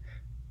take it.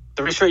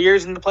 3 straight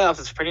years in the playoffs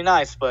is pretty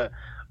nice, but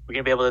we're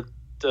gonna be able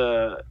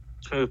to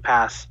move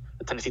past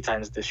the Tennessee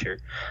Titans this year.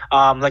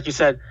 Like you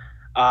said,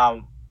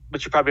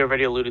 but you probably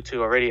already alluded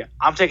to already.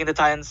 I'm taking the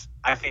Titans.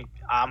 I think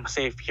I'm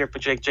safe here for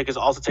Jake. Jake is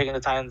also taking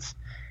the Titans,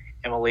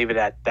 and we'll leave it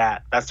at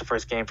that. That's the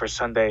first game for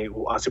Sunday,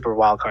 Super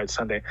Wildcard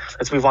Sunday.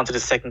 Let's move on to the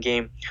second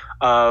game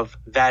of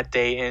that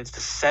day, and it's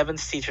the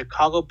 7th-seed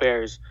Chicago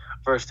Bears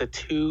versus the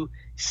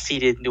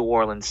 2-seeded New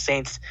Orleans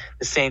Saints.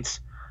 The Saints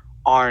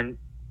are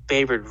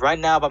favored right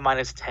now by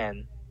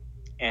 -10,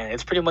 and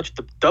it's pretty much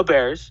the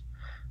Bears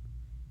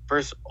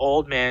versus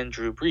old man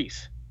Drew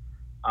Brees.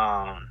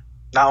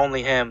 Not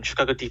only him,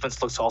 Chicago defense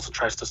also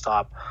tries to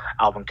stop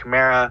Alvin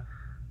Kamara,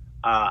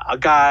 a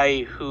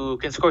guy who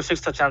can score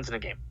 6 touchdowns in a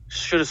game.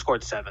 Should have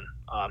scored 7.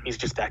 He's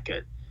just that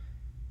good.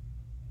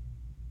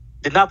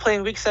 Did not play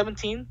in Week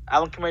 17.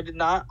 Alvin Kamara did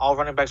not. All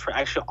running backs were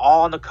actually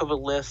all on the COVID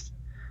list,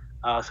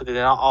 so they did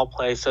not all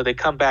play. So they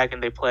come back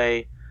and they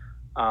play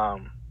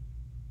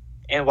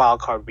in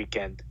Wild Card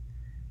Weekend.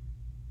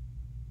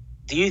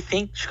 Do you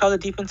think Chicago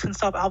defense can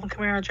stop Alvin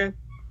Kamara, Jay?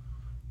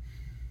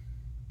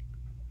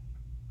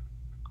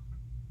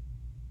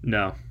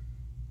 No.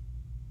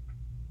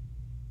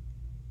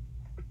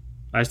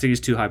 I just think he's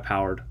too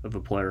high-powered of a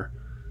player.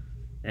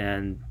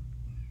 And,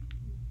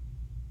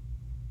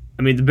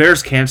 the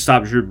Bears can't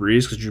stop Drew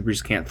Brees because Drew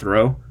Brees can't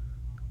throw.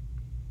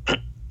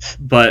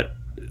 But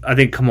I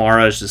think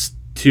Kamara is just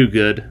too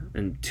good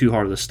and too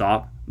hard to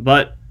stop.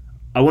 But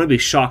I wouldn't be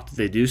shocked if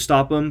they do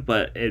stop him,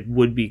 but it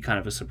would be kind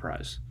of a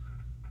surprise.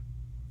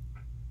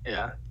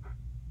 Yeah.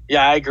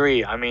 Yeah, I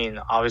agree. I mean,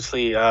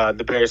 obviously,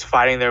 the Bears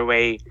fighting their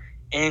way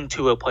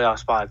into a playoff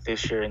spot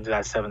this year, into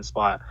that seventh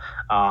spot.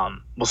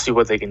 We'll see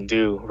what they can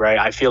do, right?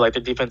 I feel like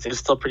their defense is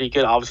still pretty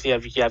good. Obviously,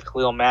 you have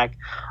Khalil Mack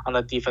on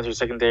that defense. Your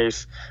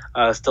secondary's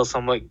still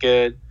somewhat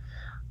good.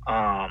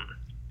 Um,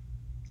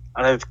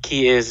 Another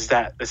key is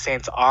that the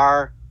Saints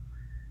are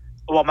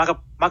well.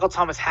 Michael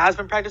Thomas has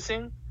been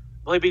practicing.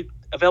 Will he be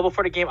available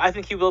for the game? I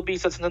think he will be.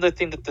 So that's another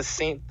thing that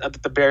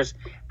the Bears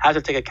have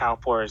to take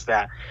account for is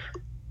that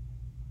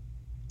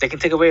they can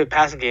take away the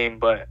passing game,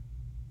 but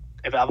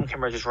if Alvin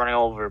Kamara is just running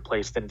all over the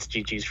place, then it's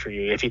GG's for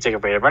you. If you take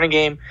away the running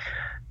game,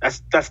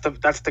 that's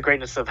the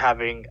greatness of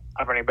having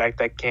a running back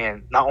that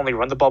can not only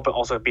run the ball but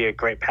also be a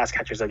great pass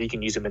catcher, so that you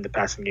can use him in the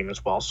passing game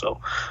as well.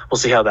 So we'll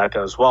see how that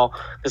goes. Well,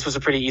 this was a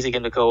pretty easy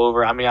game to go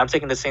over. I mean, I'm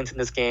taking the Saints in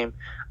this game.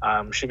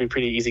 Should be a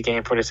pretty easy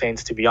game for the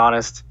Saints, to be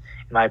honest,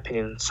 in my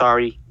opinion.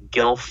 Sorry,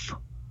 Gilf.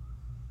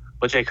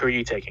 But Jake, who are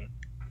you taking?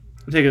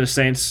 I'm taking the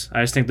Saints.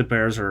 I just think the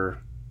Bears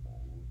are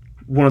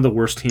one of the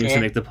worst teams to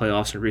make the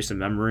playoffs in recent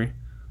memory.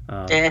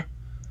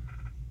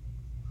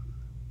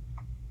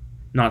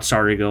 Not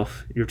sorry,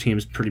 Gilf. Your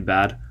team's pretty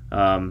bad.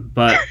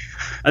 But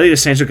I think the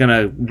Saints are going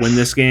to win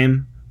this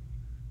game.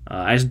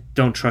 I just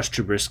don't trust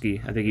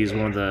Trubisky. I think he's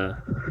one of the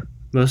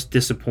most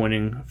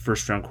disappointing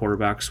first-round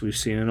quarterbacks we've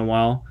seen in a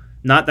while.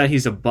 Not that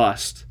he's a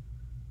bust,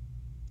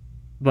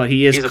 but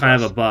he's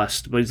kind of a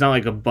bust. But he's not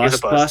like a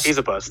bust. He's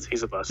a bust.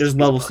 There's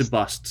levels to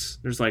busts.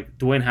 There's like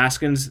Dwayne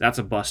Haskins. That's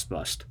a bust.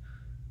 Bust.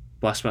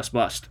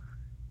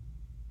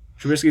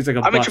 Trubisky's like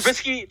a bust.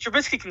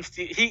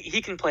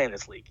 Trubisky can play in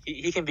this league.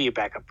 He can be a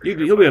backup.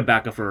 He'll be a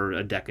backup for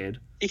a decade.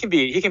 He can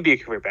be a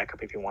career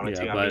backup if he wanted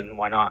to. I mean,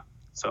 why not?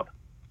 So,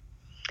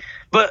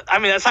 but I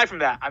mean, aside from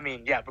that, I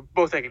mean, yeah, we're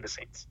both taking the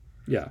Saints.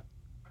 Yeah.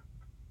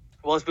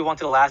 Well, let's move on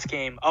to the last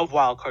game of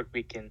Wild Card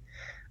Weekend,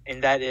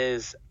 and that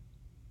is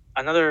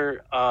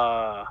another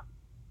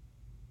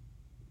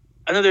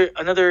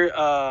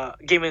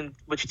game in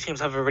which teams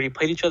have already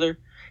played each other,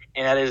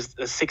 and that is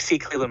the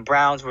 6-seed Cleveland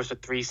Browns versus the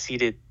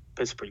 3-seeded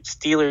Pittsburgh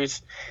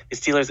Steelers. The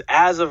Steelers,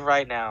 as of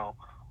right now,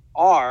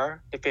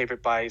 are the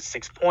favorite by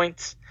 6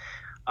 points.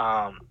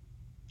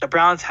 The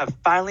Browns have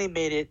finally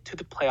made it to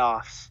the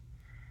playoffs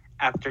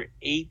after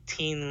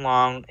 18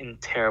 long and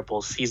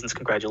terrible seasons.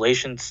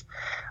 Congratulations.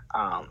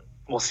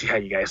 We'll see how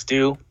you guys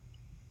do.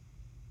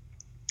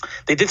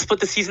 They did split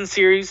the season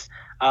series.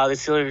 The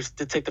Steelers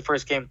did take the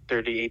first game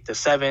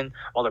 38-7,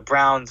 while the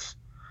Browns,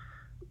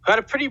 who had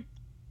a pretty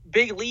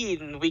big lead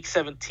in Week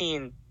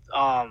 17,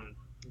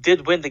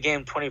 did win the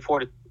game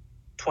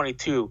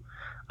 24-22.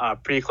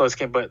 Pretty close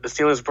game, but the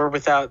Steelers were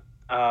without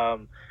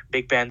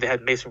Big Ben. They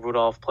had Mason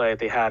Rudolph play.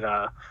 They had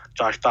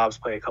Josh Dobbs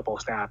play a couple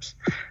of snaps.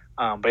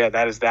 But yeah,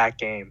 that is that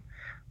game.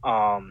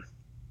 Do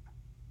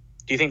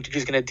you think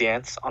he's going to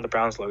dance on the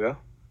Browns logo?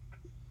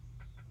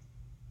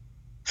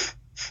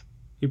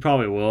 He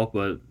probably will,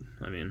 but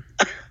I mean,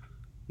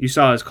 you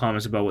saw his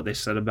comments about what they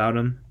said about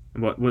him,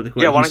 what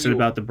he said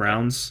about the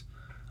Browns.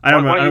 I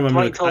don't remember.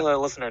 Why don't you tell the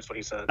listeners what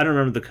he said? I don't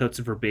remember the quotes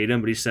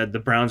verbatim, but he said the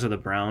Browns are the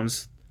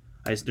Browns.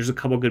 There's a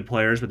couple good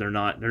players, but they're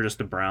not. They're just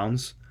the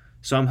Browns.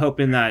 So I'm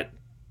hoping that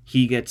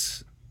he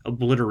gets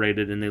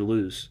obliterated and they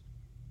lose.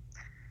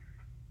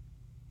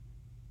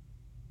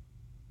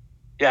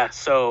 Yeah.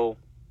 So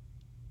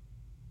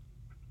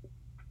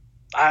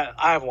I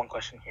have one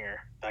question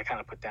here that I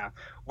kind of put down.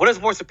 What is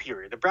more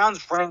superior, the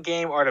Browns' running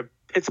game or the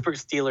Pittsburgh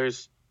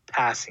Steelers'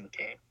 passing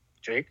game?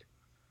 Jake?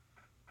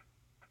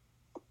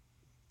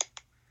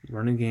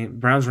 Running game,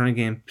 Browns running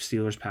game,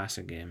 Steelers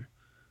passing game.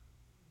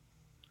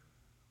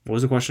 What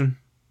was the question?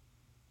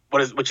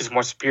 Which is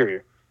more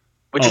superior?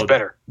 Which is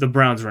better? The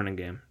Browns running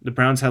game. The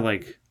Browns have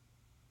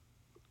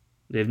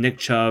they have Nick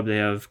Chubb, they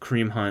have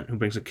Kareem Hunt, who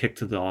brings a kick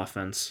to the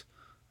offense.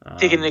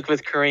 Taking Nick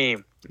with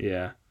Kareem.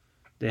 Yeah.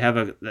 They have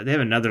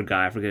another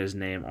guy, I forget his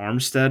name,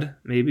 Armstead,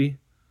 maybe?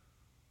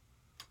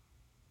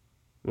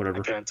 Whatever.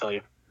 I couldn't tell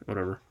you.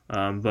 Whatever.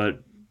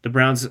 But the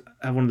Browns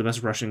have one of the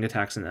best rushing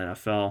attacks in the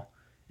NFL.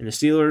 And the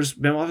Steelers,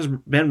 Ben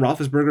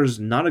Roethlisberger is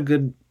not a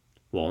good...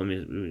 Well, let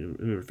me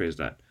rephrase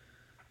that.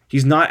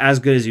 He's not as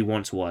good as he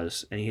once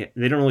was. And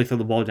they don't really throw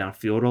the ball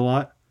downfield a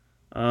lot.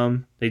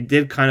 They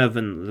did kind of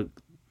in the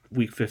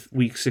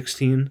week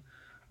 16.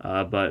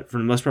 But for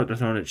the most part, they're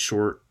throwing it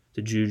short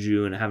to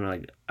Juju and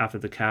having after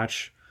the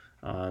catch.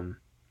 But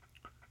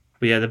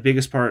yeah,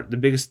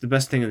 the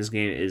best thing in this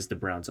game is the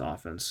Browns'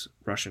 offense,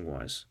 rushing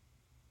wise.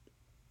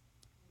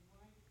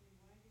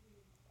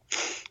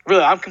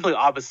 Really, I'm completely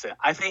opposite.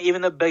 I think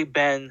even the Big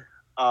Ben,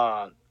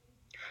 I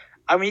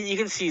mean, you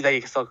can see that he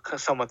can still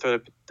somewhat throw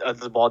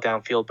the ball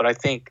downfield, but I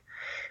think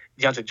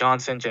Deontay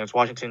Johnson, James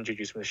Washington,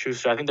 Juju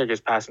Smith-Schuster, I think they're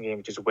just passing game,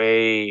 which is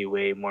way,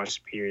 way more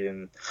superior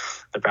than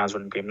the Browns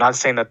running game. Not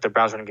saying that the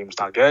Browns running game is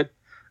not good.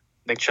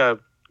 Nick Chubb,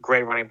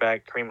 great running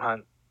back. Kareem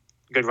Hunt,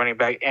 good running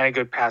back, and a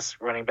good pass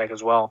running back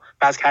as well.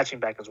 Pass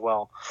catching back as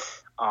well.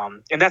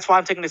 And that's why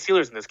I'm taking the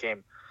Steelers in this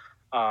game.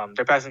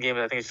 Their passing game,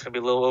 I think, is just going to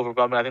be a little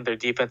overwhelming. I think their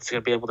defense is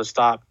going to be able to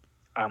stop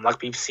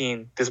Like we've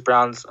seen this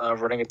Browns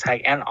running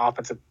attack and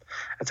offensive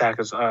attack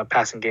as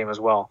passing game as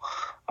well.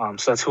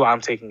 So that's who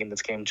I'm taking in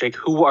this game. Jake,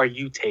 who are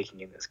you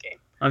taking in this game?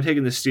 I'm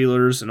taking the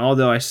Steelers, and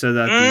although I said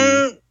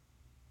that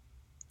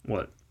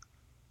what?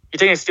 You're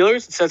taking the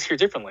Steelers? It says here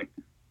differently.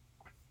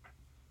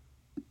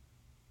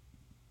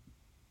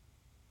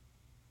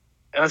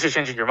 Unless you're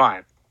changing your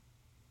mind.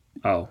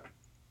 Oh.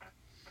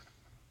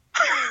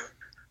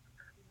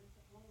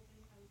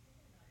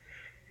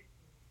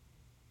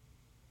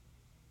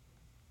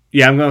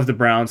 Yeah, I'm going with the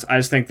Browns. I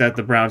just think that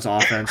the Browns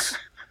offense.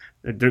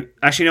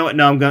 Actually, you know what?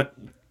 No, I'm going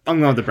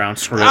with the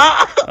Browns. Screw it.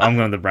 I'm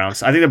going with the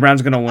Browns. I think the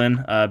Browns are going to win.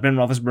 Ben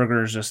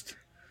Roethlisberger is just.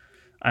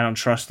 I don't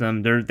trust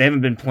them. They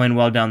haven't been playing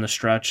well down the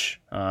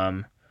stretch.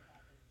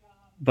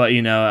 But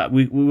you know,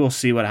 we will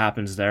see what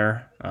happens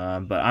there.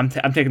 But I'm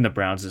taking the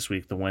Browns this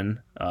week to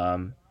win.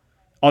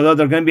 Although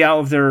they're going to be out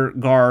of their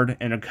guard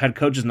and their head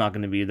coach is not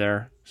going to be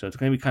there, so it's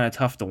going to be kind of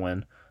tough to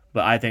win.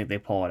 But I think they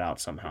pull it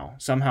out somehow,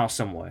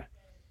 some way.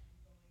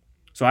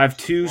 So I have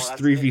two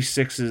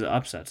 3v6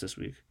 upsets this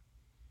week.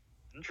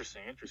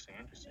 Interesting.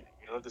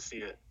 You love to see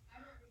it.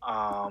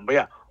 But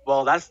yeah,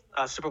 well, that's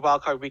Super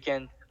Wildcard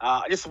Weekend.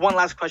 Just one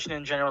last question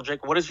in general,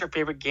 Jake. What is your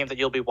favorite game that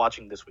you'll be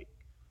watching this week?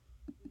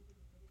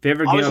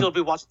 Obviously, you'll be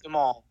watching them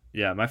all.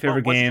 Yeah, my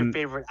favorite game.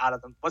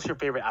 What's your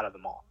favorite out of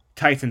them all?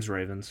 Titans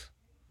Ravens.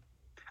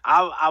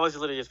 I was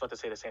literally just about to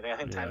say the same thing. I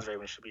think Titans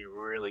Ravens should be a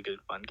really good,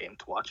 fun game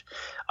to watch.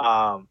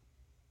 And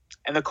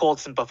the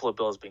Colts and Buffalo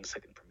Bills being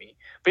second for me.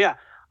 But yeah.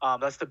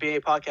 That's the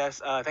BA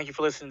podcast. Thank you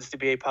for listening to the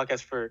BA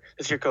podcast.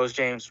 This is your co-host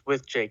James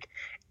with Jake.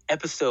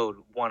 Episode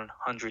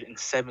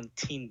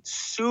 117,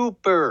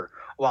 Super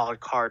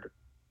Wildcard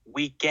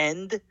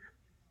Weekend.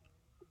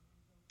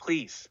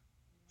 Please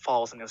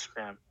follow us on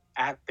Instagram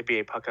at the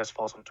BA podcast.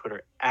 Follow us on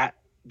Twitter at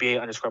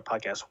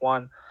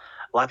BA_podcast1.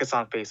 Like us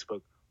on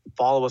Facebook.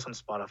 Follow us on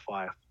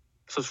Spotify.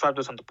 Subscribe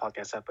to us on the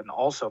podcast app, and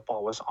also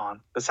follow us on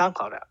the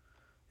SoundCloud app.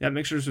 Yeah,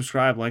 make sure to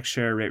subscribe, like,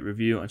 share, rate,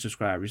 review,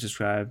 unsubscribe,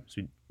 resubscribe.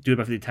 So we do it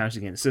about 50 times to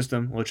gain the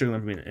system. We'll literally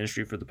learn from being in the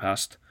industry for the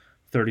past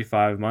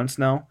 35 months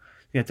now.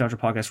 You get Time for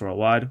Podcast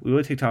Worldwide. We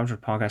would take Time for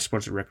Podcast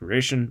Sports and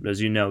Recreation, but as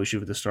you know, we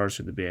shoot for the stars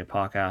through the BA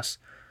podcast.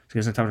 So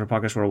you guys Time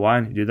for Podcast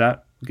Worldwide. You do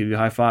that, we'll give you a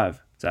high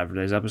five. It's after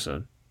today's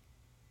episode.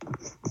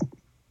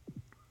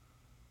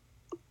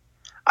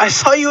 I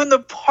saw you in the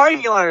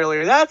parking lot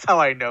earlier. That's how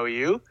I know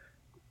you.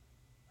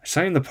 I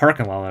saw you in the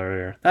parking lot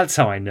earlier. That's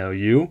how I know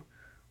you.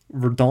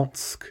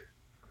 Verdonsk.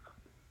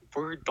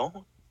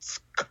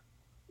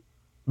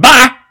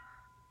 Bye!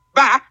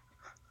 Bye!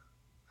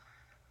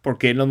 ¿Por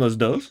qué no los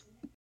dos?